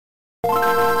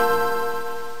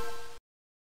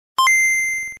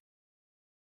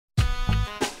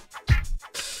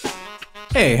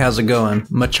Hey, how's it going?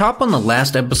 Machop on the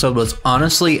last episode was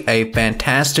honestly a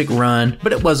fantastic run,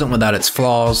 but it wasn't without its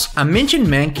flaws. I mentioned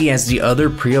Mankey as the other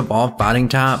pre-evolved fighting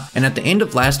type, and at the end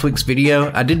of last week's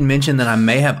video, I did mention that I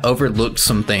may have overlooked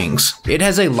some things. It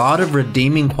has a lot of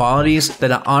redeeming qualities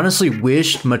that I honestly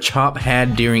wished Machop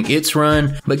had during its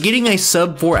run, but getting a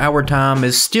sub 4 hour time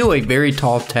is still a very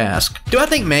tall task. Do I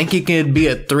think Mankey could be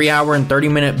a 3 hour and 30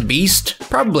 minute beast?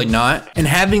 Probably not, and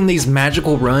having these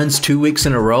magical runs 2 weeks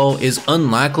in a row is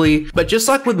unlikely, but just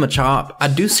like with Machop, I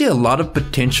do see a lot of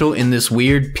potential in this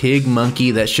weird pig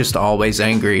monkey that's just always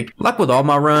angry. Like with all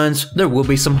my runs, there will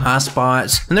be some high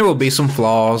spots, and there will be some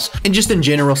flaws, and just in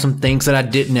general some things that I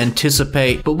didn't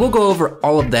anticipate, but we'll go over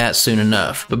all of that soon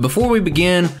enough. But before we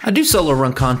begin, I do solo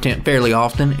run content fairly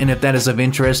often, and if that is of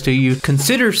interest to you,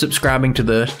 consider subscribing to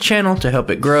the channel to help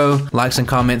it grow. Likes and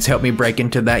comments help me break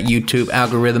into that YouTube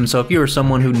algorithm, so if you are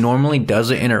someone who normally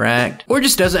doesn't interact, or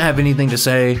just doesn't have anything to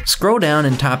say, scroll down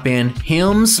and type in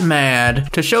 "Him's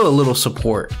Mad" to show a little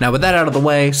support. Now with that out of the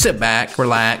way, sit back,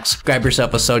 relax, grab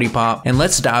yourself a sody pop, and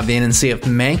let's dive in and see if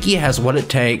Mankey has what it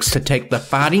takes to take the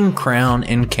fighting crown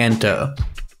in Kanto.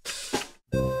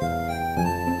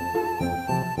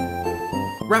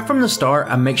 Right from the start,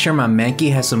 I make sure my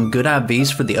Mankey has some good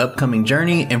IVs for the upcoming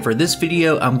journey, and for this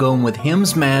video, I'm going with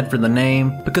Him's Mad for the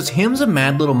name, because Him's a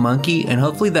mad little monkey, and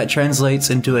hopefully that translates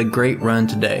into a great run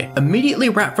today. Immediately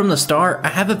right from the start, I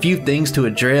have a few things to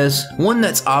address, one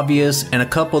that's obvious, and a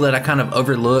couple that I kind of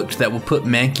overlooked that will put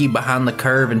Mankey behind the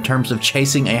curve in terms of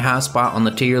chasing a high spot on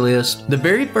the tier list. The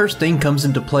very first thing comes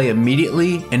into play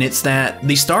immediately, and it's that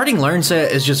the starting learn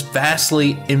set is just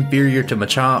vastly inferior to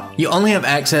Machop. You only have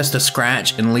access to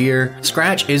Scratch and Leer.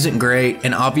 Scratch isn't great,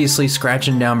 and obviously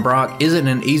scratching down Brock isn't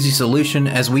an easy solution,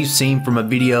 as we've seen from a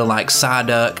video like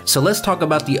Psyduck. So let's talk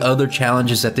about the other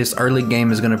challenges that this early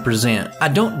game is going to present. I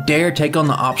don't dare take on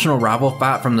the optional rival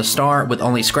fight from the start with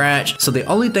only Scratch, so the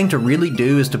only thing to really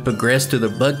do is to progress to the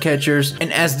bug catchers,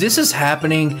 and as this is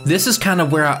happening, this is kind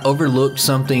of where I overlooked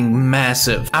something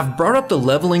massive. I've brought up the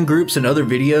leveling groups in other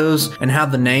videos and how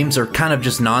the names are kind of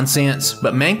just nonsense,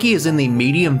 but Mankey is in the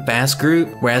medium fast group,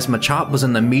 whereas Machop was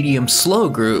in the medium slow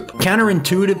group.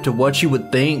 Counterintuitive to what you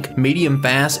would think, medium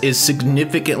fast is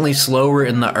significantly slower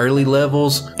in the early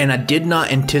levels, and I did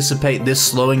not anticipate this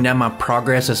slowing down my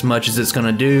progress as much as it's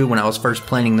gonna do when I was first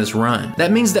planning this run.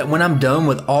 That means that when I'm done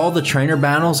with all the trainer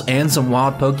battles and some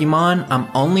wild Pokemon, I'm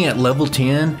only at level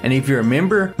 10, and if you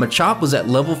remember, Machop was at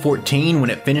level 14 when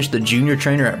it finished the junior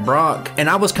trainer at Brock, and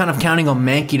I was kind of counting on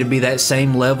Mankey to be that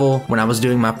same level when I was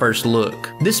doing my first look.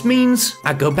 This means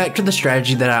I go back to the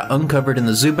strategy that I uncovered in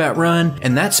the Zubat run,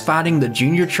 and that's fighting the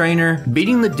junior trainer,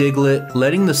 beating the Diglett,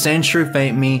 letting the Sandshrew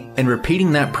faint me, and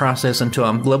repeating that process until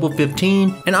I'm level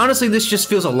 15, and honestly this just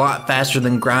feels a lot faster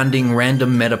than grinding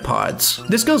random Metapods.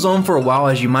 This goes on for a while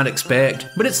as you might expect,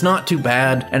 but it's not too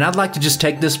bad, and I'd like to just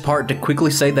take this part to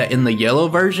quickly say that in the yellow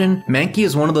version, Mankey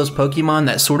is one of those Pokemon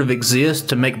that sort of exists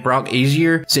to make Brock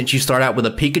easier since you start out with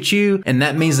a Pikachu, and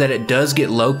that means that it does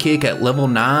get low kick at level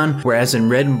 9, whereas in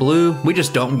red and blue, we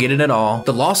just don't get it at all.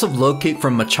 The loss of low kick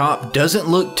from Machop doesn't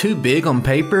look too big on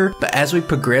paper, but as we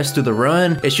progress through the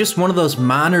run, it's just one of those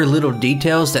minor little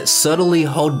details that subtly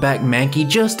hold back Mankey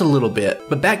just a little bit.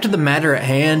 But back to the matter at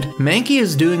hand, Mankey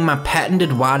is doing my patented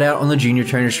wideout on the junior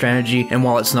trainer strategy, and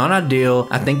while it's not ideal,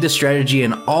 I think this strategy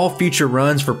in all future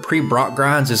runs for pre-Brock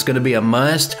grinds is going to be a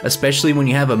must, especially when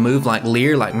you have a move like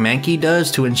Leer like Mankey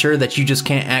does to ensure that you just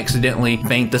can't accidentally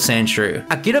faint the Sandshrew.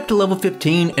 I get up to level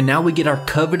 15, and now we get our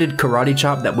coveted Karate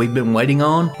Chop that we've been waiting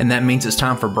on, and that means it's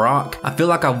time for Brock. I feel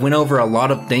like I went over a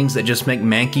lot of things that just make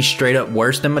Mankey straight up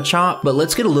worse than Machop, but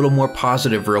let's get a little more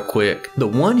positive real quick. The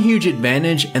one huge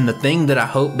advantage, and the thing that I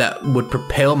hope that would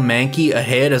propel Mankey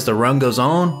ahead as the run goes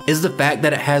on, is the fact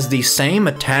that it has the same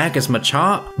attack as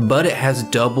Machop, but it has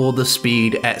double the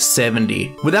speed at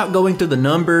 70. Without going through the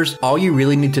numbers, all you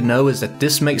really need to know is that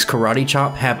this makes Karate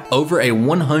Chop have over a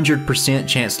 100%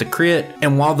 chance to crit,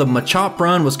 and while the Machop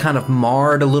run was kind of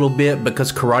marred a little bit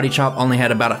because Karate Chop only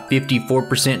had about a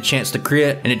 54% chance to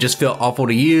crit and it just felt awful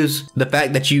to use, the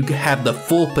fact that you have the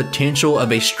full potential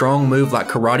of a strong move like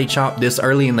Karate Chop this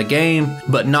early in the game,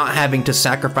 but not having to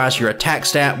sacrifice your attack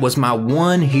stat was my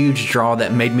one huge draw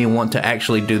that made me want to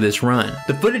actually do this run.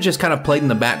 The footage just kind of played in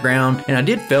the background, and I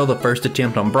did fail the first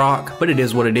attempt on Brock, but it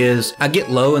is what it is. I get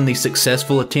low in the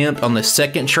successful attempt on the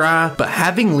second try, but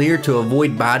having Leer to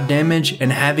avoid bite damage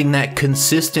and having that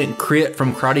consistent crit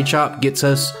from Karate Chop gets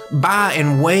us by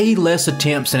in way less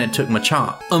attempts than it it took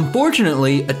Machop.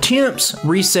 Unfortunately, attempts,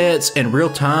 resets, and real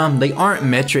time, they aren't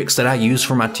metrics that I use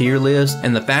for my tier list,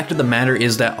 and the fact of the matter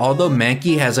is that although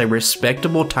Mankey has a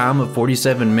respectable time of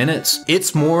 47 minutes,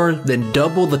 it's more than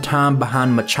double the time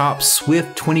behind Machop's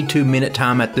swift 22-minute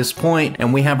time at this point,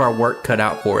 and we have our work cut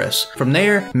out for us. From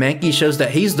there, Mankey shows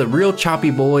that he's the real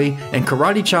choppy boy, and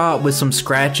Karate Chop with some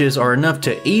scratches are enough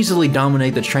to easily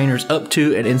dominate the trainers up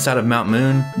to and inside of Mount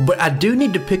Moon. But I do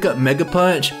need to pick up Mega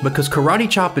Punch because Karate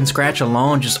Chop and Scratch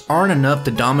alone just aren't enough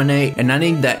to dominate, and I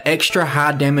need that extra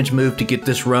high damage move to get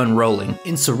this run rolling.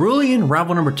 In Cerulean,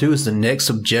 rival number 2 is the next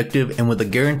objective, and with a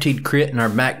guaranteed crit in our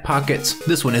back pockets,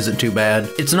 this one isn't too bad.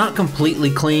 It's not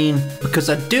completely clean because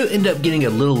I do end up getting a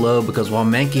little low because while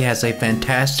Mankey has a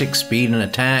fantastic speed and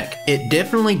attack, it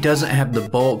definitely doesn't have the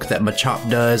bulk that Machop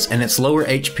does, and its lower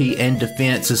HP and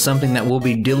defense is something that we'll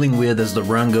be dealing with as the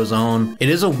run goes on. It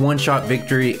is a one-shot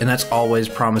victory, and that's always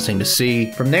promising to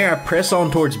see. From there, I press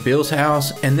on towards Bill's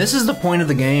house, and this is the point of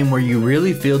the game where you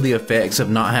really feel the effects of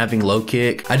not having low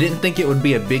kick. I didn't think it would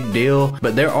be a big deal,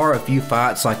 but there are a few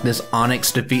fights like this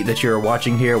Onyx defeat that you're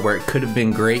watching here where it could have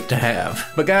been great to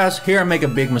have. But guys, here I make a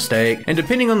big mistake, and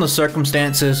depending on the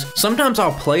circumstances, sometimes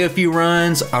I'll play a few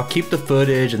runs, I'll keep the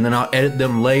footage, and then I'll edit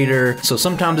them later, so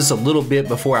sometimes it's a little bit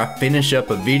before I finish up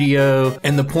a video,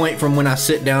 and the point from when I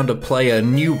sit down to play a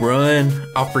new run,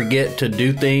 I'll forget to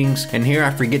do things, and here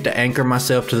I forget to anchor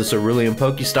myself to the Cerulean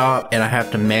Pokestop, and I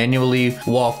have to manually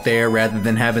walk there rather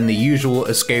than having the usual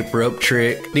escape rope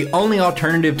trick. The only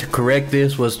alternative to correct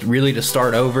this was really to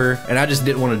start over, and I just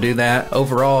didn't want to do that.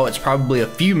 Overall, it's probably a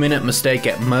few minute mistake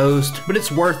at most, but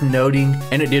it's worth noting,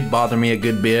 and it did bother me a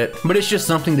good bit, but it's just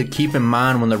something to keep in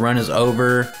mind when the run is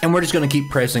over, and we're just going to keep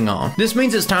pressing on. This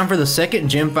means it's time for the second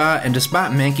gym fight, and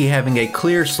despite Mankey having a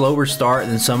clear slower start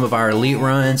than some of our elite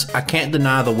runs, I can't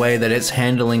deny the way that it's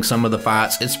handling some of the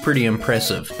fights. It's pretty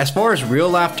impressive. As far as real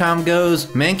life time goes,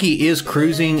 Mankey is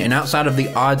cruising, and outside of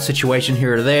the odd situation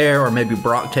here or there, or maybe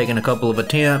Brock taking a couple of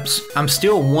attempts, I'm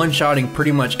still one-shotting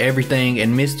pretty much everything,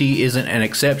 and Misty isn't an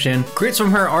exception. Crits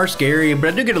from her are scary,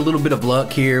 but I do get a little bit of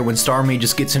luck here when Starmie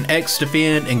just gets an X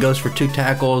defend and goes for 2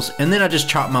 tackles, and then I just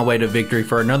chop my way to victory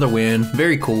for another win.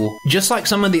 Very cool. Just like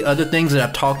some of the other things that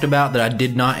I've talked about that I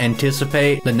did not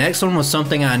anticipate, the next one was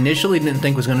something I initially didn't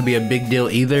think was going to be a big deal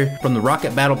either. From the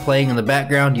rocket battle playing in the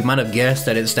background, you might have guessed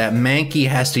that it's that Mankey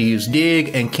has to use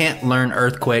Dig and can't learn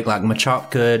Earthquake like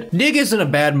Machop could. Dig isn't a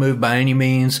bad move by any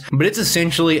means, but it's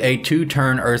essentially a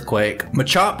 2-turn Earthquake.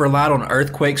 Machop relied on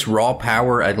Earthquake's raw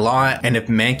power a lot, and if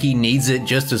Mankey needs it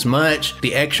just as much,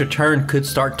 the extra turn could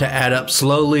start to add up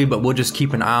slowly, but we'll just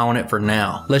keep an eye on it for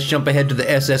now. Let's jump ahead to the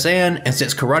SSN, and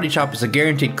since Karate Chop is a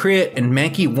guaranteed crit and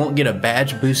Mankey won't get a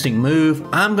badge boosting move,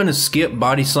 I'm gonna skip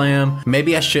Body Slam.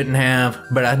 Maybe I shouldn't have,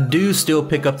 but I do still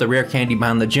pick up the rare candy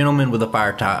behind the gentleman with the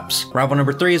fire types. Rival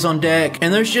number 3 is on deck,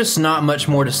 and there's just not much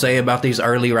more to say about these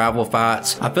early rival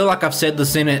fights. I feel like I've said the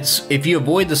sentence, if you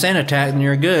avoid the sand attack then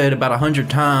you're good, about 100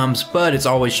 times, but it's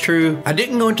always true. I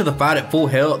didn't go into the fight at full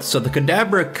health, so the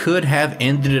Kadabra could have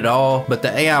ended it all, but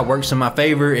the AI works in my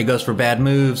favor. It goes for bad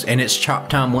moves, and it's chop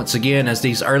time once again as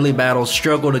these early battles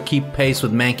struggle to keep pace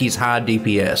with Mankey's high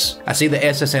DPS. I see the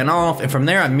SSN off, and from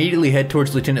there I immediately head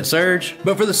towards Lieutenant Surge,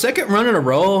 but for the second run in a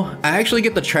row, I actually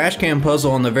get the trash can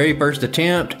puzzle on the very first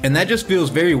attempt, and that just feels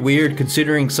very weird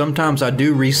considering sometimes I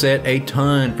do reset a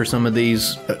ton for some of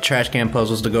these trash can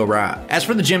puzzles to go right. As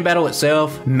for the gym battle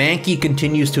itself, Mankey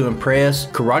continues to impress.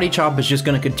 Karate Chop is just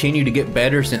going to continue to get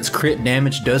better since crit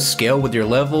damage does scale with your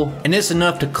level, and it's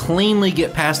enough to cleanly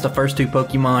get past the first 2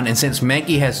 Pokemon, and since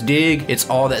Mankey has Dig, it's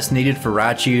all that's needed for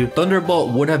Raichu.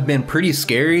 Thunderbolt would have been pretty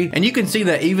scary, and you can see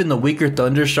that even the weaker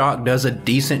Thunder Shock does a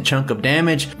decent chunk of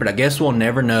damage, but I guess we'll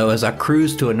never know as I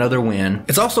cruise to another win.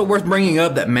 It's also worth bringing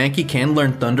up that Mankey can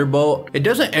learn Thunderbolt. It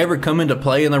doesn't ever come into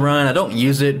play in the run, I don't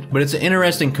use it, but it's an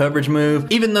interesting coverage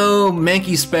move, even though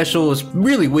Mankey's special is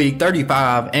really weak,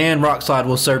 35, and Rock Slide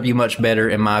will serve you much better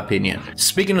in my opinion.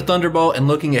 Speaking of Thunderbolt and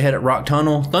looking ahead at Rock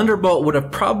Tunnel, Thunderbolt would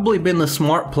have probably been the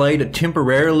smart play to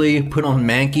temporarily put on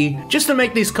Mankey, just to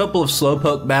make these couple of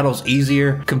Slowpoke battles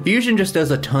easier. Confusion just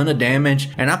does a ton of damage,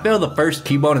 and I failed the first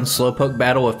Cubone and Slowpoke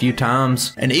battle a few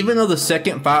times, and even though the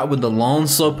second fight with the lone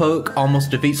Slowpoke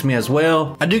almost defeats me as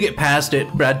well, I do get past it,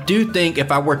 but I do think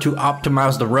if I were to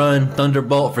optimize the run,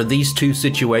 Thunderbolt for these 2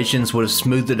 situations would have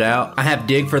smoothed it out. I have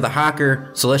Dig for the hiker,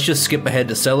 so let's just skip ahead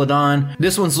to Celadon.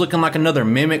 This one's looking like another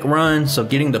Mimic run, so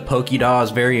getting the Pokédaw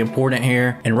is very important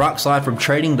here, and Rock Slide from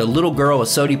trading the little girl a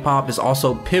Sody Pop is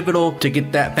also pivotal to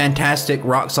get that fantastic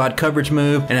Rock Slide coverage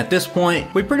move, and at this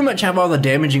point, we pretty much have all the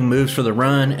damaging moves for the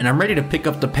run, and I'm ready to pick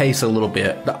up the pace a little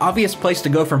bit. The obvious place to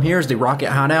go from here is the Rocket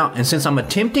Hideout, and since I'm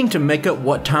attempting to make up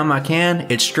what time I can,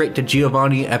 it's straight straight to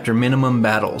Giovanni after minimum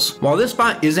battles. While this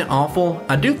fight isn't awful,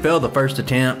 I do fail the first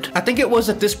attempt. I think it was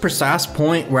at this precise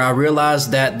point where I realized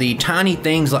that the tiny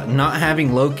things like not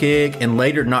having low kick and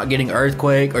later not getting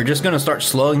earthquake are just going to start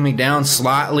slowing me down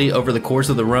slightly over the course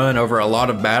of the run over a lot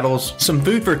of battles. Some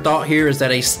food for thought here is that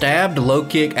a stabbed low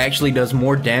kick actually does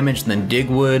more damage than dig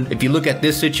would. If you look at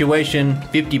this situation,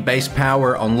 50 base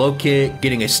power on low kick,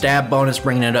 getting a stab bonus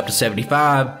bringing it up to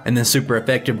 75, and then super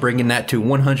effective bringing that to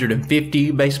 150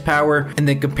 base power, and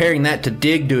then comparing that to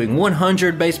dig doing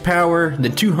 100 base power,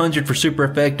 then 200 for super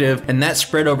effective, and that's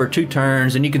spread over 2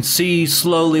 turns, and you can see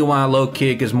slowly why low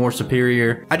kick is more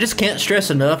superior. I just can't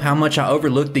stress enough how much I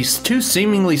overlooked these 2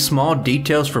 seemingly small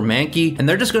details for Mankey, and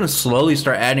they're just going to slowly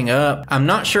start adding up. I'm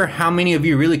not sure how many of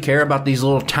you really care about these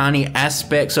little tiny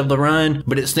aspects of the run,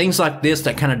 but it's things like this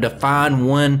that kind of define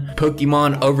one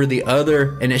Pokemon over the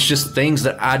other, and it's just things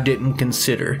that I didn't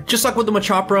consider. Just like with the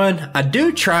Machop run, I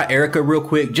do try Erica real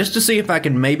quick just to see if I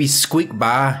can maybe squeak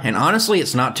by, and honestly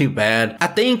it's not too bad. I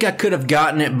think I could have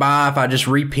gotten it by if I just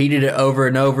repeated it over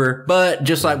and over, but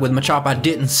just like with Machop, I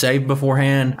didn't save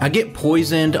beforehand. I get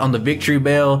poisoned on the Victory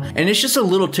Bell, and it's just a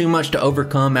little too much to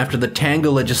overcome after the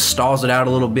Tangela just stalls it out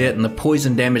a little bit and the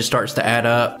poison damage starts to add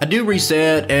up. I do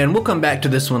reset, and we'll come back to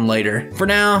this one later. For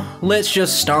now, let's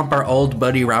just stomp our old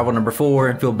buddy rival number 4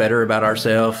 and feel better about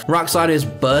ourselves. Rock Slide is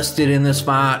busted in this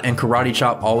fight, and Karate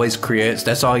Chop always crits.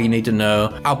 That's all you need to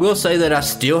know. I will say that I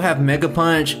still have Mega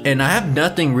Punch, and I have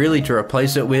nothing really to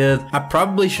replace it with. I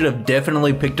probably should have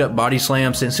definitely picked up Body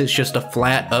Slam since it's just a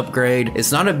flat upgrade.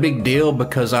 It's not a big deal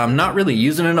because I'm not really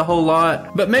using it a whole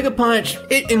lot, but Mega Punch,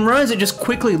 in runs it just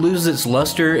quickly loses its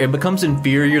luster. It becomes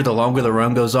inferior the longer the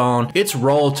run goes on. Its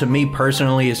role to me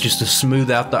personally is just to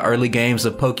smooth out the early games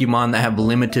of Pokemon that have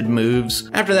limited moves.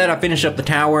 After that I finish up the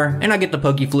tower and I get the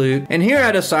Pokeflute, and here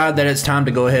I decide that it's time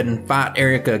to go ahead and fight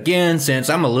Erica again since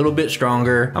I'm a little bit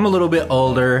stronger, I'm a little bit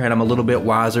older, and I'm a little bit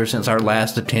wiser since our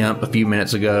last attempt a few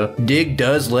minutes ago. Dig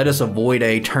does let us avoid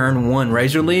a turn 1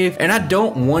 Razor Leaf, and I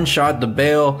don't one-shot the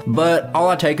Bell, but all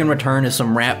I take in return is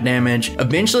some wrap damage.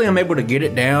 Eventually I'm able to get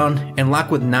it down, and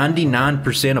like with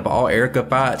 99% of all Erica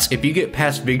fights, if you get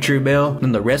past Victory Bell,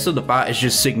 then the rest of the fight is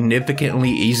just significantly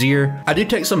easier. I do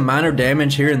take some minor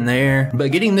damage here and there,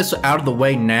 but getting this out of the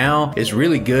way now is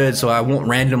really good so I won't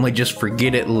randomly just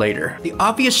forget it later. The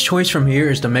obvious choice from here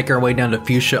is to make our way down to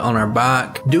Fuchsia on our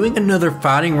bike. Doing another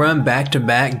fighting run back to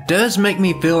back does make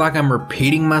me feel like I'm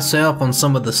repeating myself on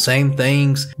some of the same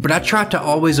things, but I try to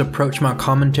always approach my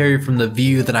commentary from the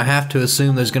view that I have to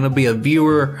assume there's going to be a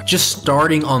viewer just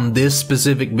starting on this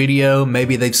specific video.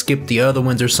 Maybe they've skipped the other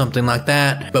ones or something like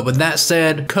that. But with that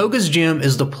said, Koga's Gym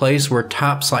is the place where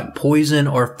types like Poison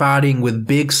or fighting with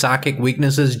big psychic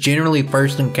weaknesses generally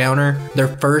first encounter their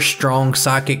first strong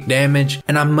psychic damage,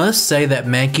 and I must say that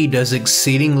Mankey does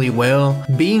exceedingly well.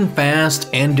 Being fast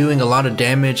and doing a lot of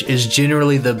damage is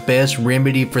generally the best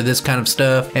remedy for this kind of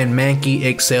stuff, and Mankey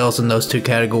excels in those 2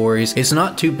 categories. It's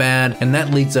not too bad, and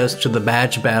that leads us to the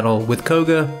badge battle with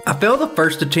Koga. I failed the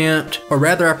first attempt, or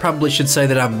rather I probably should say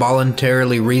that I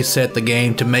voluntarily reset the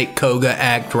game to make Koga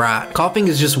act right. Coughing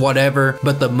is just whatever,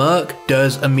 but the Muck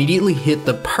does immediately hit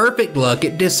the perfect luck.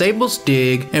 It disables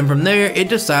Dig, and from there it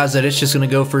decides that it's just going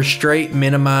to go for straight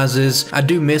minimizes. I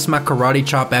do miss my Karate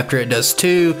Chop after it does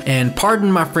too, and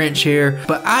pardon my French here,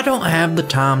 but I don't have the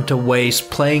time to waste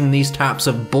playing these types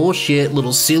of bullshit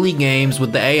little silly games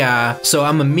with the AI, so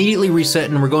I'm immediately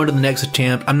resetting. We're going to the next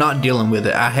attempt. I'm not dealing with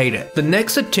it. I hate it. The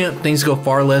next attempt things go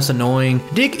far less annoying.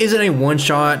 Dig isn't a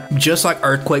one-shot, just like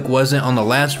Earthquake wasn't on the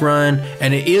last run,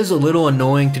 and it is a little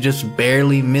annoying to just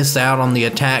barely miss out on the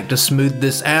attack to smooth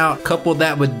this out. Couple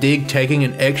that with Dig taking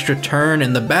an extra turn,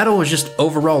 and the battle was just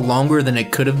overall longer than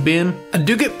it could have been. I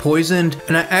do get poisoned,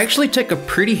 and I actually take a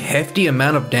pretty hefty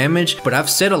amount of damage, but I've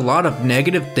said a lot of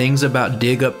negative things about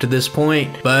Dig up to this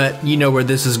point, but you know where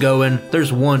this is going.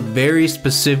 There's one very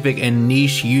specific and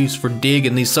niche use for Dig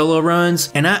in these solo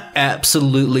runs, and I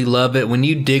absolutely love it. When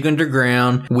you dig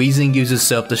underground, Weezing uses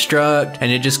self-destruct,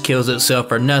 and it just kills itself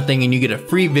for nothing, and you get a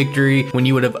free victory when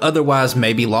you would have otherwise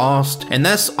maybe lost, and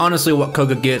that's honestly what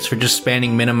Koga gets for just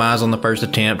spamming minimize on the first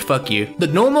attempt. Fuck you. The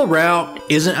normal route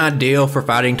isn't ideal for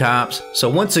fighting types, so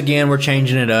once again we're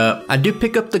changing it up. I do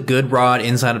pick up the good rod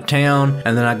inside of town,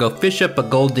 and then I go fish up a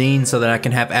Goldeen so that I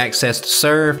can have access to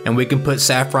Surf, and we can put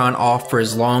Saffron off for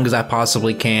as long as I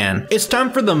possibly can. It's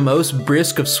time for the most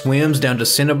brisk of swims down to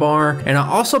Cinnabar, and I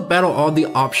also battle all the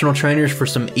optional trainers for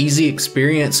some easy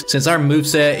experience since our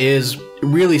moveset is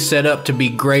really set up to be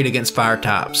great against fire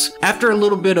types. After a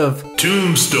little bit of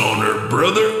Tombstoner,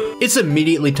 brother, it's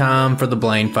immediately time for the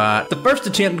Blaine fight. The first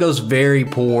attempt goes very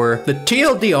poor. The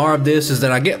TLDR of this is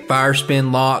that I get fire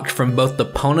spin locked from both the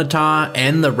Ponyta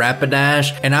and the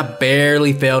Rapidash, and I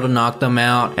barely fail to knock them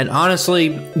out. And honestly,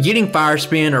 getting fire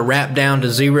spin or rap down to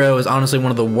 0 is honestly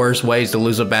one of the worst ways to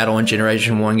lose a battle in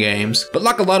Generation 1 games. But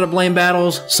like a lot of Blaine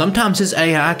battles, sometimes his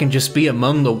AI can just be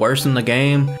among the worst in the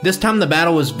game. This time the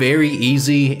battle was very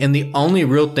easy, and the only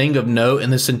real thing of note in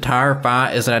this entire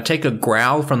fight is that I take a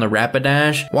growl from the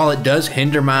Rapidash. While it does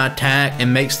hinder my attack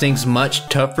and makes things much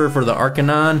tougher for the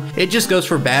Arcanine, it just goes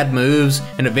for bad moves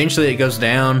and eventually it goes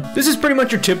down. This is pretty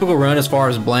much your typical run as far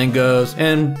as Blaine goes,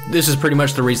 and this is pretty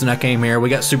much the reason I came here. We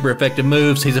got super effective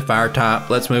moves, he's a fire type,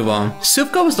 let's move on.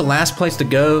 Silph was the last place to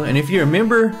go, and if you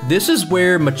remember, this is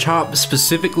where Machop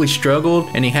specifically struggled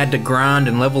and he had to grind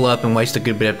and level up and waste a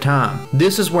good bit of time.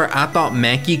 This is where I thought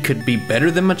Mankey could be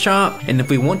better than Machop, and if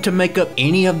we want to make up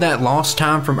any of that lost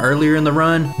time from earlier in the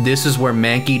run, this is where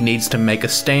Mankey needs to make a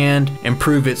stand and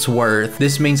prove its worth.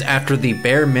 This means after the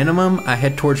bare minimum, I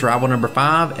head towards rival number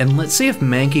 5, and let's see if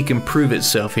Mankey can prove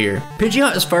itself here.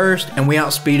 Pidgeot is first, and we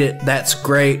outspeed it, that's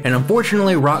great, and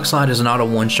unfortunately Rock Slide is not a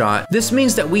one-shot. This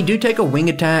means that we do take a wing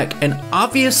attack, and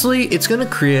obviously it's gonna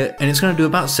crit, and it's gonna do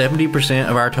about 70%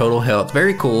 of our total health.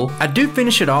 Very cool. I do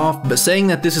finish it off, but saying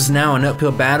that this is now an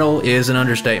uphill battle is an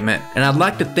understatement, and I'd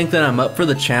like to think that I'm up for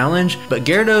the challenge, but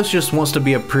Gyarados just wants to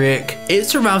be a prick. It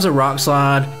survives a Rock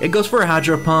Slide, it goes for a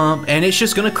Hydro Pump, and it's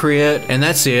just gonna crit, and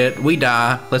that's it. We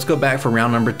die. Let's go back for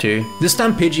round number 2. This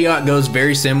time Pidgeot goes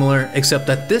very similar, except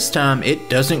that this time it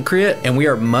doesn't crit, and we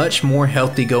are much more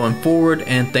healthy going forward,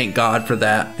 and thank God for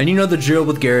that. And you know the drill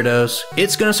with Gyarados.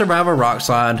 It's gonna survive a Rock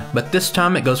Slide, but this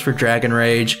time it goes for Dragon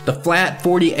Rage. The flat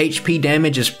 40 HP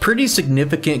damage is pretty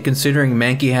significant considering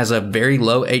Mankey has a very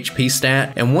low HP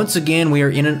stat, and once again we are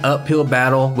in an uphill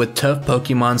battle with tough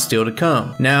Pokemon still to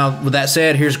come. Now, with that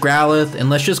said, here's Growlithe, and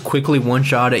let's just quickly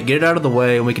one-shot it, get it out of the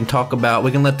way, and we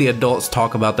can let the adults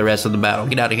talk about the rest of the battle.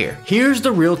 Get out of here. Here's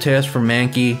the real test for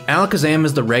Mankey. Alakazam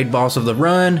is the raid boss of the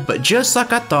run, but just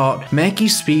like I thought,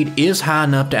 Mankey's speed is high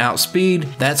enough to outspeed.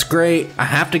 That's great. I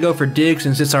have to go for Dig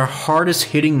since it's our hardest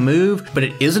hitting move, but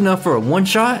it is enough for a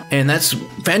one-shot, and that's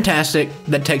fantastic.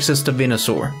 That takes us to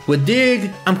Venusaur. With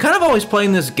Dig, I'm kind of always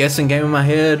playing this guessing game in my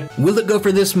head. Will it go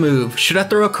for this move? Should I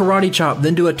throw a Karate Chop,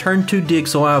 then do a turn 2 Dig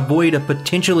so I avoid a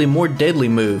potentially more deadly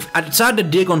move? I decide to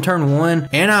Dig on turn 1,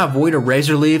 and I avoid a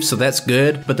Razor Leaf, so that's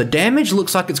good, but the damage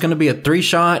looks like it's going to be a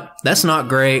 3-shot. That's not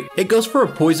great. It goes for a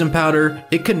Poison Powder,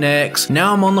 it connects,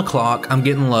 now I'm on the clock, I'm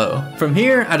getting low. From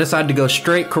here, I decide to go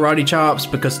straight Karate Chops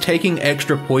because taking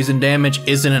extra poison damage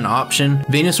isn't an option.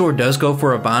 Venusaur does go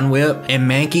for a Vine Whip, and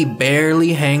Mankey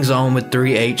barely hangs on with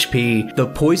 3 HP. The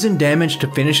poison damage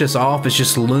to finish us off is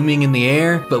just looming in the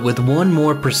air, but with one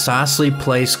more precisely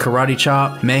placed Karate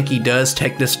Chop, Mankey does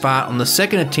take this fight on the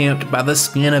second attempt by the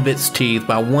skin of its teeth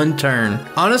by 1 turn.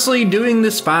 Honestly, doing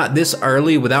this fight this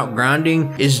early without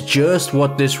grinding is just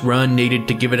what this run needed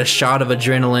to give it a shot of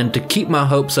adrenaline to keep my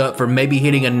hopes up for maybe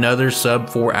hitting another sub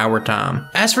 4-hour time.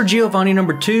 As for Giovanni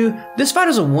number 2, this fight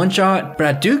is a one-shot, but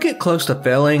I do get close to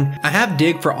failing. I have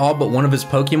Dig for all but one of his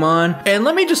Pokemon, and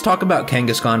let me just talk about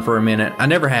Kangaskhan for a minute. I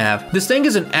never have. This thing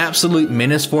is an absolute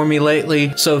menace for me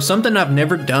lately, so something I've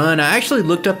never done. I actually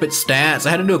looked up its stats. I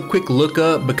had to do a quick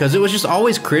lookup because it was just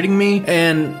always critting me,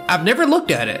 and I've never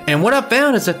looked at it. And what I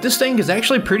found is that this thing is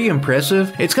actually pretty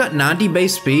impressive. It's got 90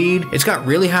 base speed, it's got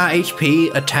really high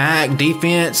HP, attack,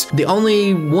 defense. The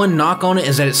only one knock on it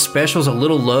is that its special is a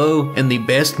little low, and the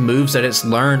best moves that it's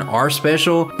learned are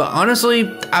special. But honestly,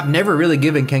 I've never really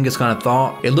given Kangaskhan a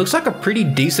thought. It looks like a pretty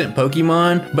decent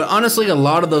Pokemon, but honestly, a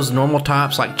lot of those normal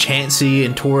types like Chansey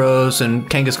and Tauros and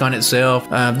Kangaskhan itself,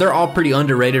 they're all pretty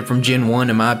underrated from Gen 1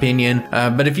 in my opinion.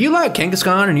 But if you like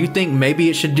Kangaskhan and you think maybe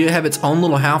it should have its own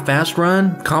little how fast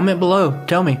run, comment below,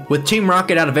 tell me. With Team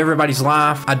Rocket out of everybody's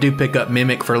life, I do pick up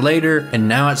Mimic for later, and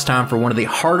now it's time for one of the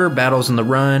harder battles in the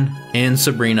run, in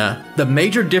Sabrina. The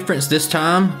major difference this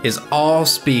time is all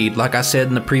speed. Like I said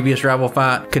in the previous rival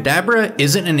fight, Kadabra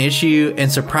isn't an issue,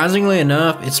 and surprisingly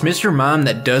enough, it's Mr. Mime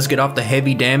that does get off the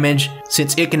heavy damage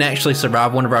since it can actually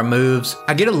survive one of our moves.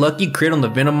 I get a lucky crit on the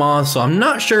Venomoth, so I'm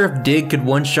not sure if Dig could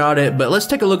one-shot it, but let's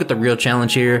take a look at the real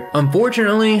challenge here.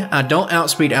 Unfortunately, I don't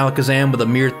outspeed Alakazam with a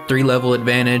mere 3-level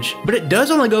advantage, but it does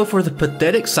only go for the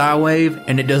pathetic Psywave,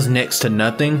 and it does next to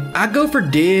nothing. I go for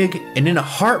Dig, and in a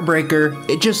Heartbreaker,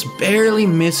 it just barely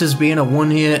misses being a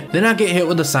one-hit. Then I get hit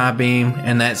with a Psybeam,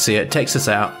 and that's it. Takes us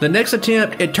out. The next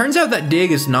attempt, it turns out that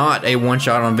Dig is not a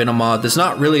one-shot on Venomoth. It's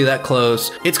not really that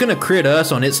close. It's gonna crit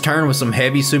us on its turn with some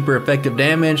heavy super effective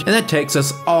damage, and that takes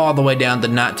us all the way down to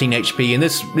 19 HP, and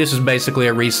this is basically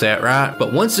a reset, right?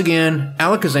 But once again,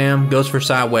 Alakazam goes for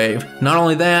Psywave. wave. Not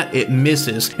only that, it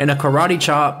misses, and a karate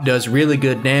chop does really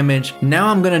good damage. Now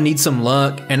I'm gonna need some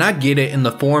luck, and I get it in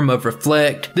the form of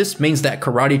reflect. This means that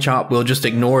karate chop will just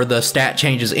ignore the stat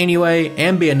changes anyway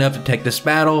and be enough to take this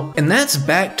battle. And that's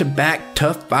back-to-back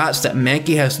tough fights that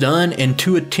Mankey has done in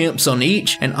 2 attempts on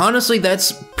each, and honestly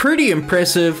that's pretty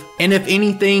impressive. And if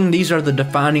anything, these are the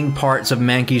defining parts of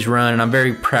Mankey's run, and I'm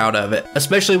very proud of it,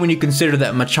 especially when you consider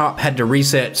that Machop had to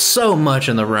reset so much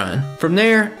in the run. From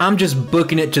there, I'm just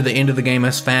booking it to the end of the game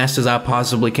as fast as I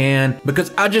possibly can,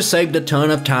 because I just saved a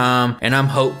ton of time, and I'm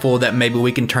hopeful that maybe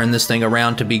we can turn this thing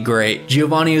around to be great.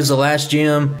 Giovanni is the last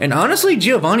gym, and honestly,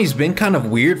 Giovanni's been kind of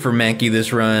weird for Mankey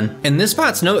this run, and this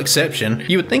fight's no exception.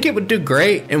 You would think it would do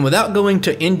great, and without going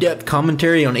to in-depth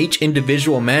commentary on each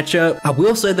individual matchup, I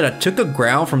will say that I took a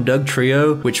growl from Doug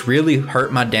Trio, which really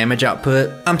hurt my damage output.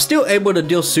 I'm still able to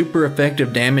deal super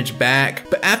effective damage back,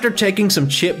 but after taking some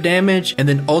chip damage and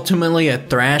then ultimately a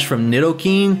thrash from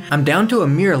Nidoking, I'm down to a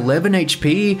mere 11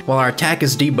 HP while our attack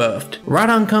is debuffed.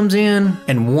 Rhydon comes in,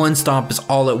 and one stomp is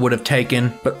all it would have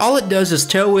taken, but all it does is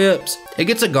tail whips. It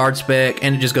gets a guard spec,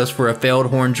 and it just goes for a failed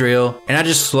horn drill, and I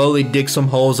just slowly dig some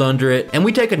holes under it, and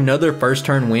we take another first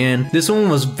turn win. This one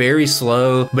was very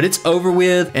slow, but it's over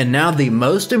with, and now the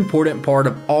most important part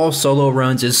of all solo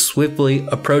runs is swiftly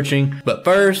approaching. But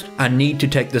first, I need to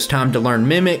take this time to learn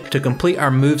Mimic to complete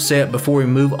our moveset before we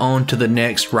move on to the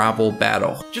next rival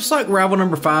battle. Just like rival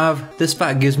number 5, this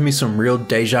fight gives me some real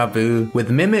deja vu. With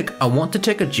Mimic, I want to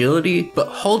take agility, but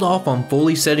hold off on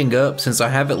fully setting up since I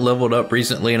haven't leveled up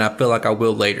recently and I feel like I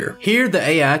will later. Here, the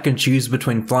AI can choose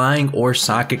between flying or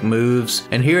psychic moves,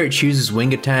 and here it chooses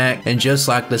wing attack, and just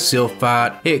like the Seal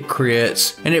fight, it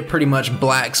crits, and it pretty much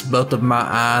blacks both of my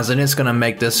eyes, and it's gonna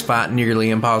make this fight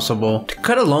nearly impossible. To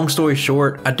cut a long story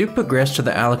short, I do progress to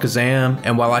the Alakazam,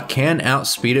 and while I can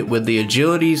outspeed it with the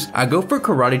agilities, I go for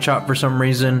Karate Chop for some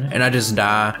reason, and I just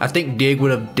die. I think Dig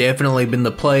would have definitely been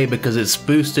the play because it's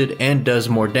boosted and does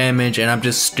more damage, and I'm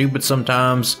just stupid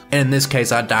sometimes, and in this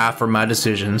case I die for my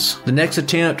decisions. The next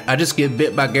attempt, I just get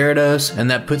bit by Gyarados,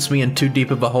 and that puts me in too deep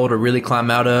of a hole to really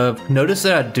climb out of. Notice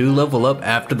that I do level up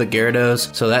after the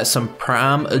Gyarados, so that's some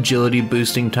prime agility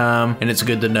boosting time, and it's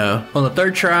good to know. On the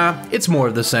third try, it's more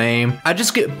of the same. I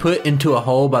just get put into a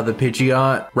hole by the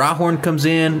Pidgeot. Rhyhorn comes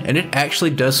in, and it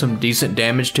actually does some decent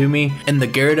damage to me, and the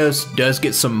Gyarados does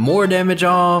get some more damage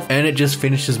off, and it just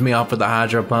finishes me off with a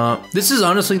Hydro Pump. This is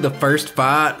honestly the first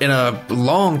fight in a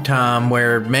long time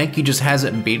where Mankey just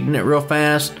hasn't beaten it real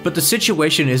fast, but the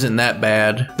situation isn't that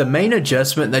bad. The main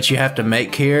adjustment that you have to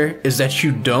make here is that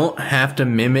you don't have to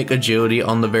mimic agility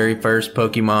on the very first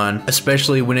Pokemon,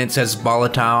 especially when it's as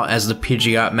volatile as the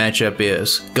Pidgeot matchup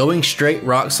is. Going straight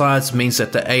Rock Slides means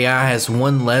that the AI has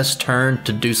one less turn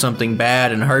to do something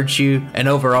bad and hurt you, and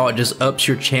overall it just ups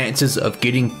your chances of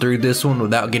getting through this one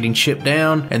without getting chipped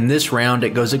down, and this round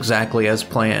it goes exactly as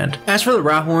planned. As for the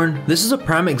Rhyhorn, this is a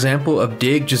prime example of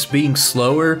Dig just being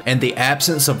slower and the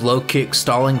absence of low kick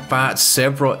stalling fights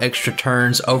several extra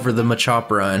turns over the Machop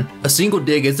run. A single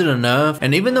dig isn't enough,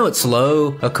 and even though it's low,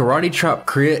 a Karate Chop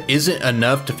crit isn't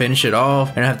enough to finish it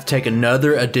off, and I have to take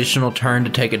another additional turn to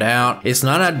take it out. It's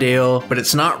not ideal, but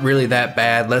it's not really that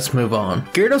bad. Let's move on.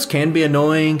 Gyarados can be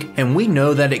annoying, and we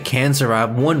know that it can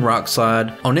survive one Rock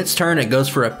Slide. On its turn, it goes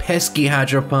for a pesky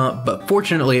Hydro Pump, but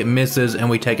fortunately it misses and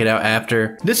we take it out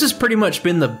after. This has pretty much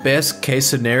been the best case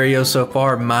scenario so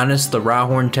far, minus the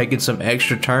Rhyhorn taking some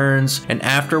extra turns, and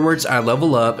afterwards I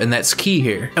level up, and that's key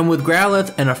here. And with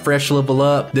Growlithe and a fresh level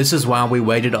up, this is why we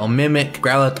waited on Mimic.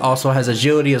 Growlithe also has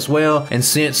agility as well, and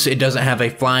since it doesn't have a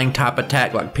flying type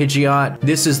attack like Pidgeot,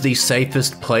 this is the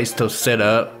safest place to set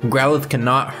up. Growlithe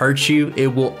cannot hurt you, it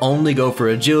will only go for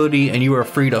agility, and you are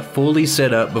free to fully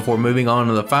set up before moving on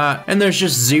to the fight, and there's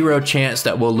just zero chance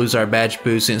that we'll lose our badge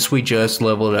boost since we just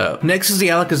leveled up. Next is the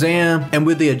Alakazam, and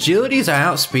with the agilities I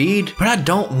outspeed, but I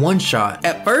don't one-shot.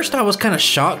 At first I was kind of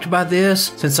shocked by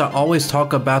this, since I always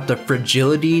talk about the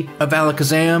fragility of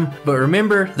Alakazam, but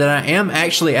remember that I am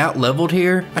actually out-leveled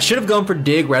here. I should have gone for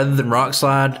Dig rather than Rock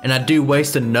Slide, and I do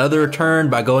waste another turn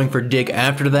by going for Dig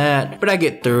after that, but I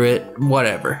get through it,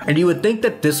 whatever. And you would think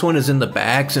that this one is in the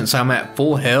bag since I'm at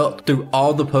full health through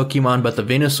all the Pokemon but the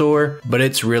Venusaur, but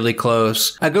it's really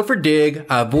close. I go for Dig,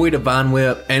 I avoid a Vine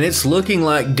Whip, and it's looking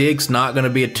like Dig's not going to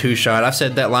be a two-shot. I've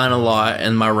said that line a lot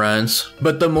in my runs.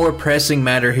 But the more pressing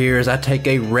matter here is I take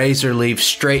a Razor Leaf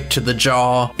straight to the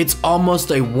jaw. It's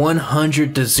almost a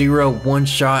 100-0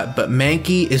 one-shot, but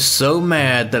Mankey is so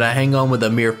mad that I hang on with a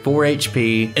mere 4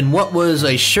 HP, and what was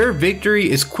a sure victory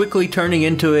is quick quickly turning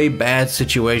into a bad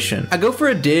situation. I go for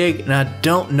a dig and I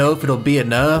don't know if it'll be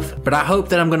enough, but I hope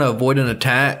that I'm going to avoid an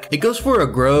attack. It goes for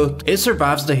a growth, it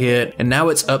survives the hit, and now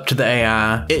it's up to the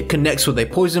AI. It connects with a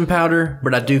poison powder,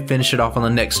 but I do finish it off on the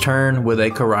next turn with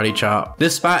a karate chop.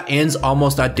 This fight ends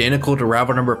almost identical to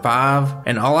rival number 5,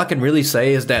 and all I can really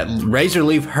say is that Razor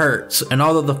Leaf hurts, and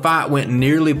although the fight went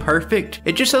nearly perfect,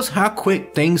 it just shows how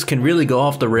quick things can really go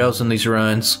off the rails in these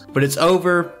runs. But it's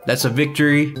over, that's a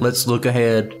victory, let's look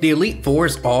ahead. The Elite Four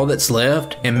is all that's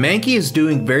left, and Mankey is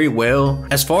doing very well.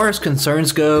 As far as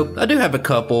concerns go, I do have a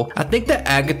couple. I think that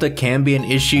Agatha can be an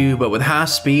issue, but with high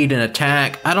speed and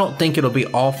attack, I don't think it'll be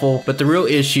awful, but the real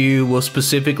issue will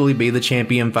specifically be the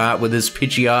champion fight with his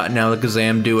Pidgeot and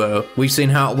Alakazam duo. We've seen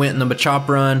how it went in the Machop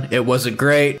run, it wasn't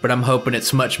great, but I'm hoping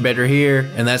it's much better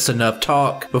here, and that's enough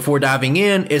talk. Before diving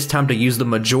in, it's time to use the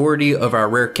majority of our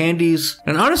rare candies,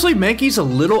 and honestly Mankey's a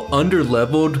little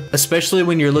under-leveled, especially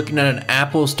when you're looking at an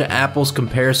apples to apples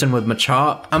comparison with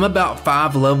Machop. I'm about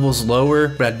 5 levels lower,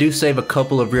 but I do save a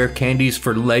couple of rare candies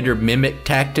for later mimic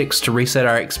tactics to reset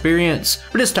our experience.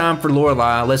 But it's time for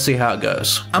Lorelei, let's see how it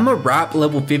goes. I'm a ripe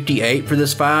level 58 for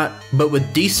this fight, but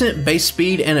with decent base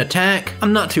speed and attack,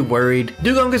 I'm not too worried.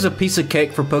 Dugong is a piece of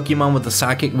cake for Pokemon with a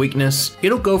psychic weakness.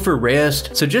 It'll go for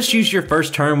rest, so just use your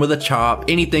first turn with a chop,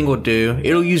 anything will do.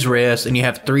 It'll use rest and you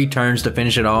have 3 turns to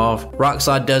finish it off. Rock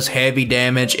Slide does heavy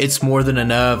damage, it's more than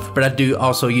enough, but I do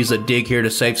also use a dig here to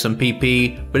save some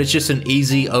PP, but it's just an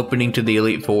easy opening to the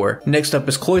Elite Four. Next up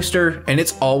is Cloyster, and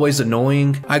it's always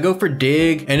annoying. I go for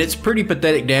dig, and it's pretty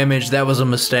pathetic damage, that was a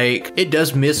mistake. It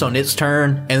does miss on its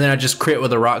turn, and then I just crit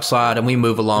with a Rock Slide and we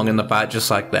move along in the fight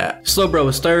just like that. Slowbro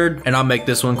is third, and I'll make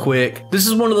this one quick. This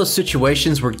is one of those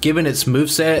situations where given its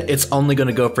moveset, it's only going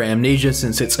to go for Amnesia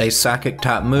since it's a psychic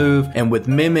type move, and with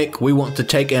Mimic, we want to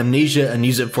take Amnesia and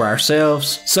use it for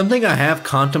ourselves. Something I have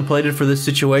contemplated for this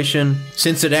situation,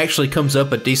 since it actually comes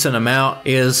up a decent amount,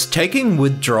 is taking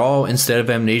Withdrawal instead of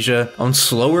Amnesia. On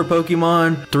slower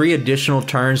Pokemon, 3 additional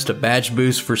turns to badge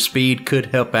boost for speed could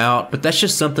help out, but that's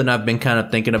just something I've been kind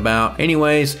of thinking about.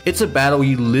 Anyways, it's a battle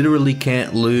you literally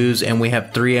can't lose, and we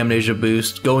have 3 Amnesia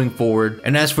boosts going forward.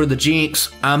 And as for the Jinx,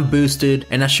 I'm boosted,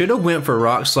 and I should have went for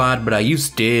Rock Slide, but I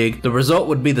used Dig. The result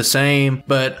would be the same,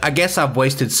 but I guess I've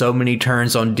wasted so many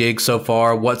turns on Dig so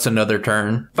far, what's another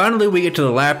turn? Finally, we get to the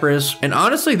Lapras, and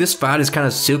honestly this fight is kind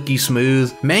of silky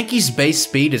smooth. Mankey's base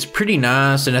speed is pretty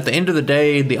nice, and at the end of the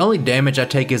day, the only damage I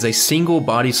take is a single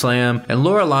body slam, and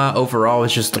Lorelei overall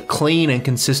is just a clean and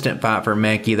consistent fight for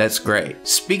Mankey, that's great.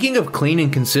 Speaking of clean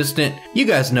and consistent, you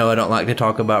guys know I don't like to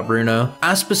talk about Bruno.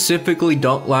 I specifically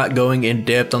don't like going in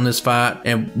depth on this fight,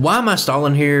 and why am I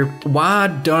stalling here? Why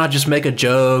don't I just make a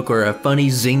joke or a funny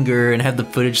zinger and have the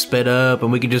footage sped up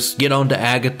and we can just get on to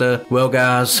Agatha? Well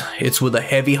guys, it's with a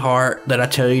heavy heart that I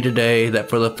tell you today that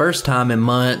for the first time in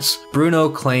months, Bruno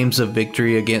claims a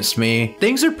victory against me.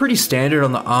 Things are pretty standard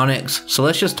on the Onix, so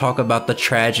let's just talk about the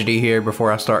tragedy here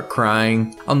before I start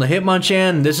crying. On the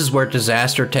Hitmonchan, this is where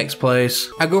disaster takes place.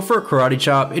 I go for a Karate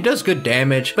Chop, it does good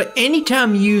damage, but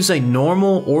anytime you use a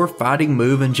normal or fighting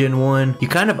move in Gen 1, you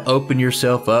kind of open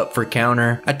yourself up for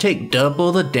counter. I take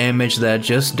double the damage that I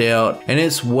just dealt, and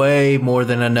it's way more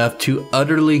than enough to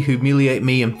utterly humiliate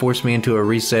me and force me into a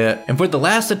reset. And for the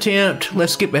last attempt,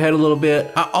 let's skip ahead a little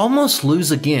bit, I almost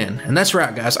lose again. And that's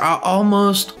right guys, I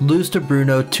almost lose to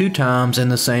Bruno 2 times in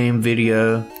the same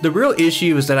video. The real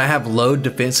issue is that I have low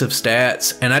defensive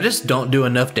stats, and I just don't do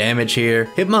enough damage here.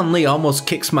 Hitmonlee almost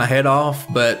kicks my head off,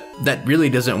 but that really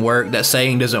doesn't work. That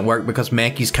saying doesn't work because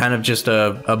Mankey's kind of just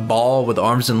a ball with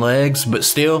arms and legs, but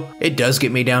still, it does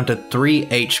get me down to 3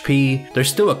 HP. There's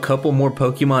still a couple more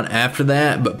Pokemon after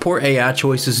that, but poor AI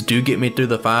choices do get me through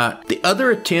the fight. The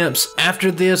other attempts after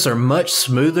this are much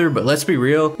smoother, but let's be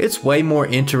real, it's way more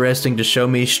interesting to show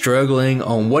me struggling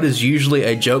on what is usually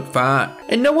a joke fight,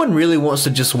 and no one really wants to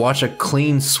just watch a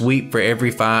clean sweep for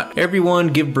every fight. Everyone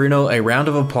give Bruno a round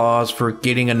of applause for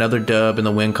getting another dub in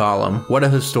the win column. What a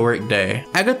historic day.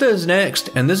 Agatha is next,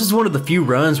 and this is one of the few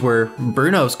runs where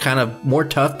Bruno's kind of more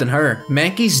tough than her.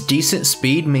 Mankey's decent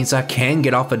speed means I can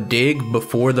get off a dig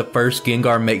before the first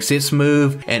Gengar makes its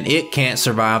move, and it can't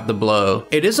survive the blow.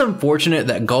 It is unfortunate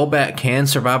that Golbat can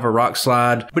survive a Rock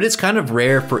Slide, but it's kind of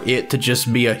rare for it to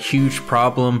just be a huge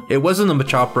problem. It was in the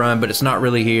Machop run, but it's not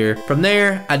really here. From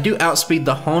there, I do outspeed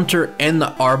the Haunter and the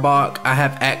Arbok. I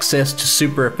have access to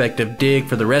super effective dig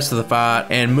for the rest of the fight,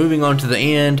 and moving on to the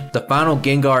end, the final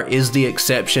Gengar Star is the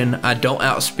exception. I don't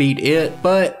outspeed it,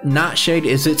 but Nightshade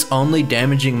is its only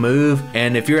damaging move,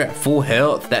 and if you're at full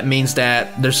health, that means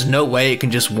that there's no way it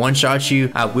can just one-shot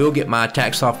you. I will get my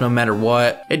attacks off no matter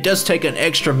what. It does take an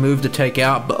extra move to take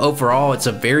out, but overall it's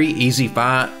a very easy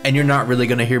fight, and you're not really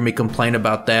going to hear me complain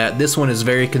about that. This one is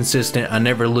very consistent. I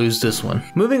never lose this one.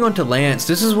 Moving on to Lance,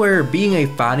 this is where being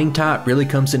a fighting type really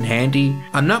comes in handy.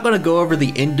 I'm not going to go over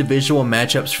the individual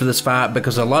matchups for this fight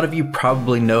because a lot of you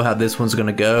probably know how this one's going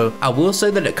to go. I will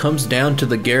say that it comes down to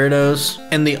the Gyarados,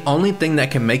 and the only thing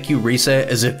that can make you reset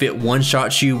is if it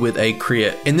one-shots you with a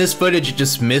crit. In this footage it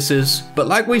just misses, but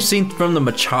like we've seen from the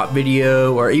Machop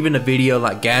video or even a video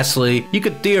like Ghastly, you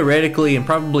could theoretically and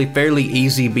probably fairly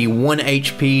easy be 1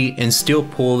 HP and still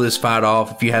pull this fight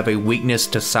off if you have a weakness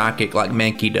to Psychic like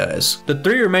Mankey does. The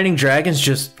 3 remaining dragons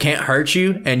just can't hurt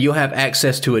you, and you'll have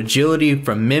access to agility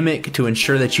from Mimic to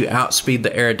ensure that you outspeed the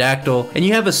Aerodactyl, and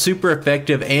you have a super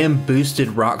effective and boosted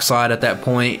Rock Slide at that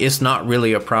point. It's not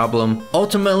really a problem.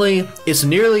 Ultimately, it's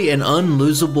nearly an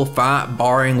unlosable fight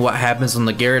barring what happens on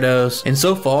the Gyarados, and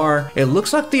so far, it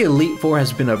looks like the Elite Four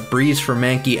has been a breeze for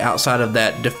Mankey outside of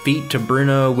that defeat to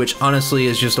Bruno, which honestly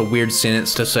is just a weird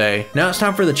sentence to say. Now it's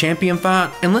time for the champion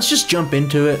fight, and let's just jump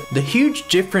into it. The huge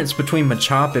difference between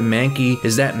Machop and Mankey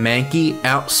is that Mankey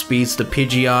outspeeds the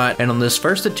Pidgeot, and on this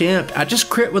first attempt, I just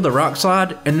crit with a Rock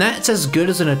Slide, and that's as good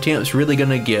as an attempt's really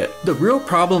gonna get. The real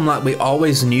problem, like we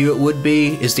always knew it would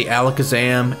be, is the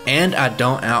Alakazam, and I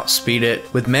don't outspeed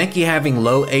it. With Mankey having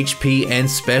low HP and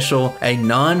special, a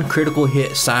non-critical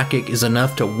hit Psychic is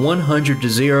enough to 100 to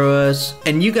 0 us,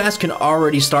 and you guys can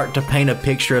already start to paint a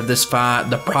picture of this fight,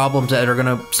 the problems that are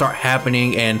gonna start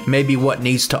happening, and maybe what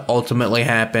needs to ultimately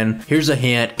happen. Here's a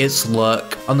hint, it's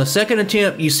luck. On the second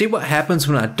attempt, you see what happens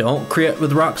when I don't crit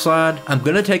with Rock Slide? I'm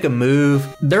gonna take a move.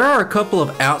 There are a couple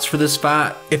of outs for this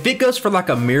fight. If it goes for like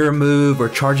a mirror move or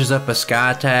charges up a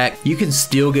Sky Attack, you can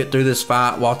still get through this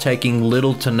fight while taking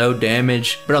little to no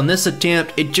damage, but on this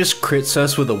attempt, it just crits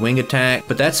us with a Wing Attack,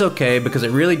 but that's okay because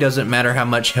it really doesn't matter how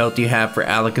much health you have for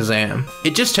Alakazam.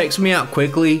 It just takes me out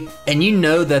quickly, and you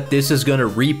know that this is gonna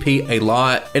repeat a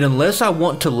lot, and unless I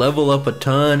want to level up a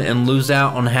ton and lose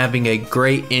out on having a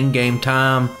great in-game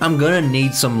time, I'm gonna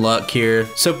need some luck here.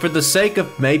 So for the sake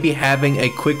of maybe having a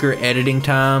quicker editing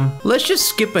time, let's just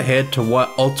skip ahead to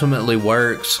what ultimately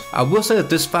works. I will say that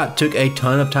this fight took a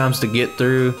ton of times to get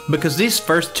through because these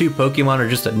first 2 Pokemon are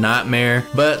just a nightmare,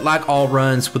 but like all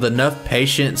runs, with enough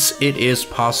patience, it is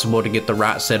possible to get the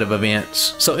right set of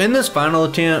events. So in this final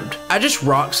attempt, I just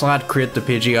Rock Slide crit the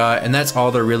Pidgeot, and that's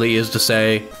all there really is to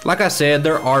say. Like I said,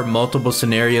 there are multiple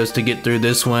scenarios to get through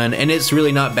this one, and it's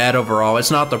really not bad overall.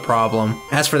 It's not the problem.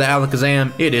 As for the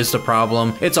Alakazam, it is the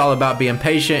problem. It's all about being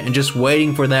patient and just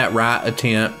waiting for that right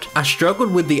attempt. I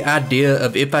struggled with the idea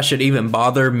of if I should even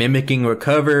bother mimicking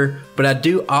Recover, but I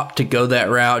do opt to go that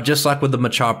route, just like with the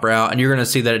Machop route, and you're going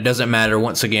to see that it doesn't matter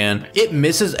once again. It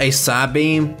misses a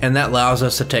Psybeam, and that allows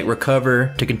us to take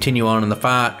Recover to continue on in the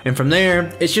fight, and from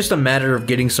there, it's just a matter of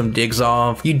getting some digs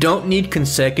off. You don't need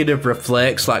consecutive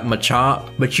Reflects like Machop,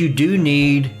 but you do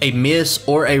need a miss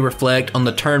or a Reflect on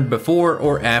the turn before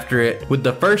or after it. With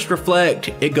the first Reflect,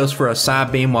 it goes for a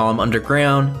Psybeam while I'm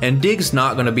underground, and Dig's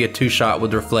not going to be a 2-shot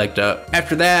with Reflect up.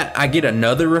 After that, I get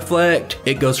another Reflect,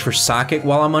 it goes for Psychic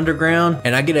while I'm underground,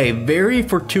 and I get a very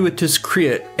fortuitous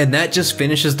crit, and that just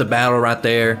finishes the battle right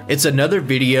there. It's another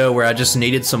video where I just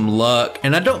needed some luck,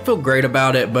 and I don't feel great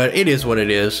about it, but it is what it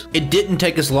is. It didn't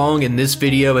take as long in this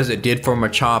video as it did for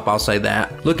Machop, I'll say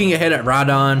that. Looking ahead at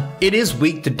Rhydon, it is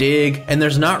weak to Dig, and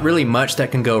there's not really much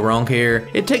that can go wrong here.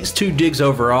 It takes 2 digs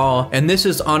overall, and this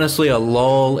is honestly a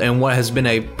lull in what has been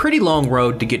a pretty long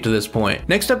road to get to this point.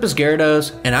 Next up is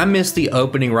Gyarados, and I missed the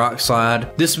opening Rock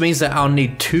Slide. This means that I'll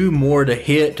need 2 more to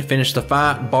hit to finish the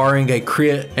fight, barring a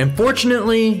crit, and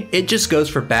fortunately, it just goes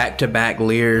for back-to-back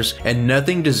Leers, and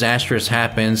nothing disastrous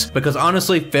happens, because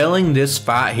honestly, failing this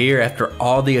fight here after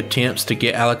all the attempts to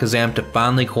get Alakazam to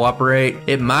finally cooperate,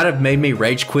 it might have made me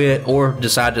rage quit or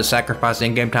decide to sacrifice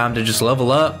in-game time to just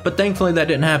level up, but thankfully that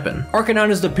didn't happen. Arcanine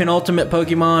is the penultimate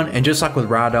Pokemon, and just like with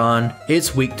Rhydon,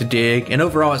 it's weak to Dig, and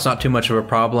overall it's not too much of a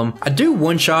problem. I do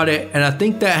one-shot it, and I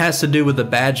think that has to do with the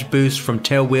badge boost from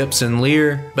Tail Whips and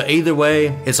Leer, but either way,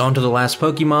 it's on to the last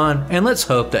Pokemon, and let's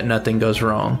hope that nothing goes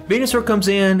wrong. Venusaur comes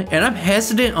in, and I'm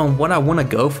hesitant on what I want to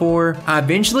go for. I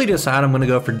eventually decide I'm going to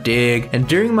go for Dig, and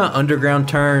during my underground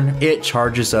turn, it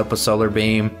charges up a Solar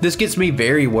Beam. This gets me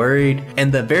very worried,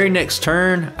 and the very next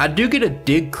turn, I do get a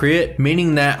Dig crit,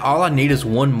 meaning that all I need is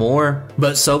 1 more,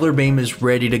 but Solar Beam is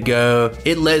ready to go.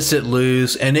 It lets it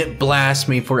loose, and it blasts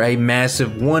me for a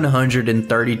massive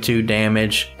 132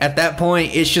 damage. At that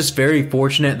point, it's just very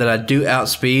fortunate that I do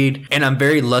outspeed, and I'm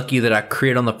very lucky that I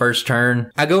crit on the first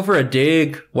turn. I go for a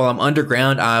dig. While I'm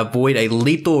underground, I avoid a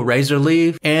lethal razor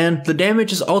leaf, and the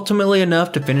damage is ultimately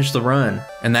enough to finish the run.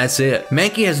 And that's it.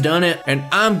 Mankey has done it, and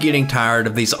I'm getting tired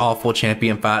of these awful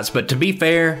champion fights, but to be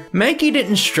fair, Mankey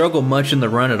didn't struggle much in the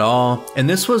run at all, and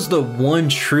this was the one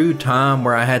true time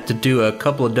where I had to do a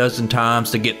couple of dozen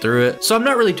times to get through it, so I'm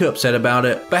not really too upset about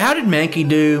it. But how did Mankey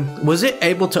do? Was it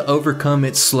able to overcome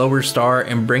its slower start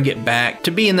and bring it back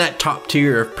to be in that top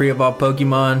tier of pre-evolved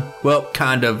Pokemon? Well,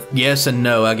 kind of. Yes and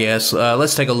no, I guess.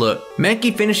 Let's take a look.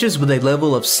 Mankey finishes with a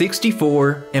level of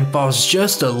 64 and falls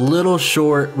just a little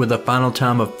short with a final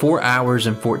time of 4 hours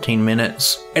and 14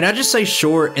 minutes. And I just say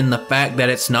short in the fact that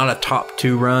it's not a top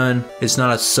 2 run, it's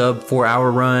not a sub 4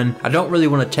 hour run. I don't really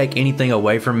want to take anything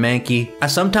away from Mankey. I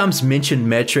sometimes mention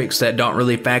metrics that don't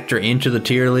really factor into the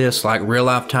tier list, like real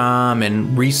life time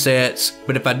and resets,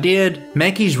 but if I did,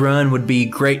 Mankey's run would be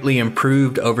greatly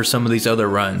improved over some of these other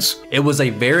runs. It was a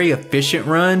very efficient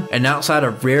run, and outside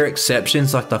of rare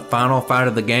exceptions like the final fight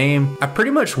of the game, I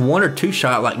pretty much one or two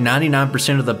shot like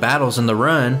 99% of the battles in the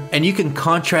run, and you can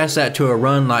contrast that to a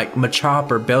run like Machop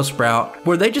or Bellsprout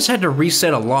where they just had to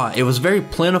reset a lot. It was very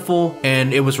plentiful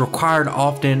and it was required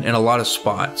often in a lot of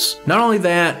spots. Not only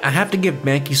that, I have to give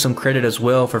Mankey some credit as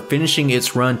well for finishing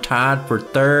its run tied for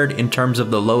 3rd in terms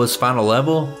of the lowest final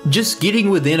level. Just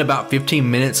getting within about 15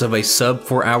 minutes of a sub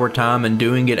 4 hour time and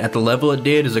doing it at the level it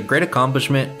did is a great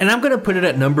accomplishment, and I'm going to put it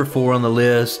at number 4 on the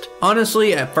list.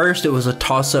 Honestly, at first it was a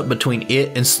toss up between it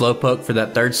and Slowpoke for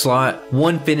that 3rd slot.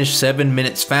 One finished 7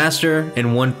 minutes faster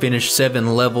and one finished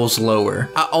 7 levels lower.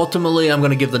 Ultimately, I'm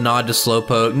going to give the nod to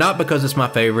Slowpoke, not because it's my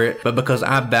favorite, but because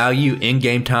I value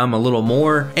in-game time a little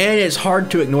more, and it's hard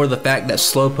to ignore the fact that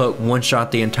Slowpoke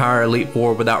one-shot the entire Elite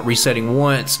Four without resetting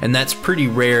once, and that's pretty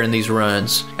rare in these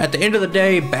runs. At the end of the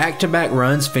day, back-to-back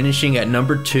runs finishing at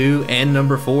number 2 and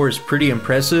number 4 is pretty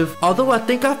impressive, although I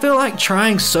feel like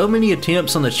trying so many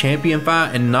attempts on the champion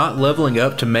fight and not leveling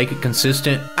up to make it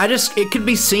consistent, it could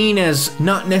be seen as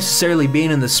not necessarily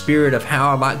being in the spirit of how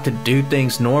I like to do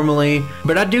things normally,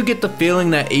 but I do get the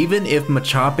feeling that even if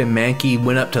Machop and Mankey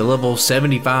went up to level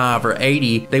 75 or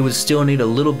 80, they would still need a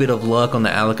little bit of luck on the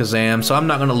Alakazam, so I'm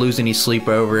not going to lose any sleep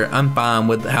over it. I'm fine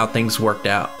with how things worked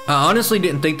out. I honestly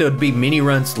didn't think there would be many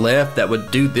runs left that would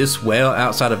do this well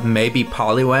outside of maybe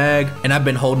Poliwag, and I've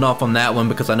been holding off on that one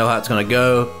because I know how it's going to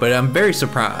go, but I'm very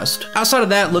surprised. Outside of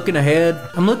that, looking ahead,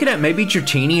 I'm looking at maybe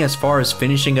Dratini as far as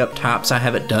finishing up types I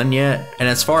haven't done yet, and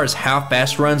as far as how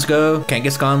fast runs go,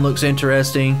 Kangaskhan looks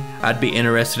interesting. I'd be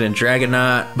interested in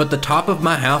Dragonite, but the top of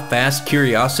my how fast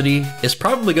curiosity is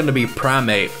probably going to be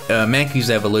Primate, Mankey's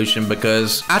evolution,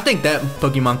 because I think that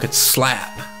Pokemon could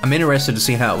slap. I'm interested to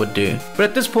see how it would do. But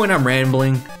at this point, I'm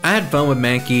rambling. I had fun with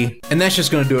Mankey, and that's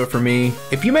just gonna do it for me.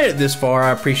 If you made it this far,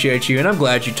 I appreciate you, and I'm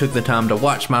glad you took the time to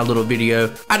watch my little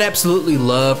video. I'd absolutely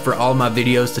love for all my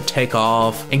videos to take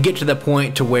off and get to the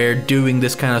point to where doing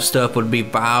this kind of stuff would be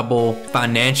viable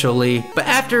financially. But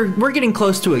after we're getting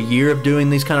close to a year of doing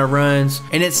these kind of runs,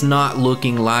 and it's not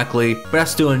looking likely, but I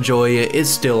still enjoy it. It's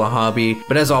still a hobby.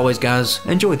 But as always, guys,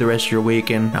 enjoy the rest of your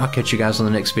week, and I'll catch you guys on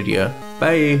the next video.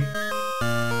 Bye.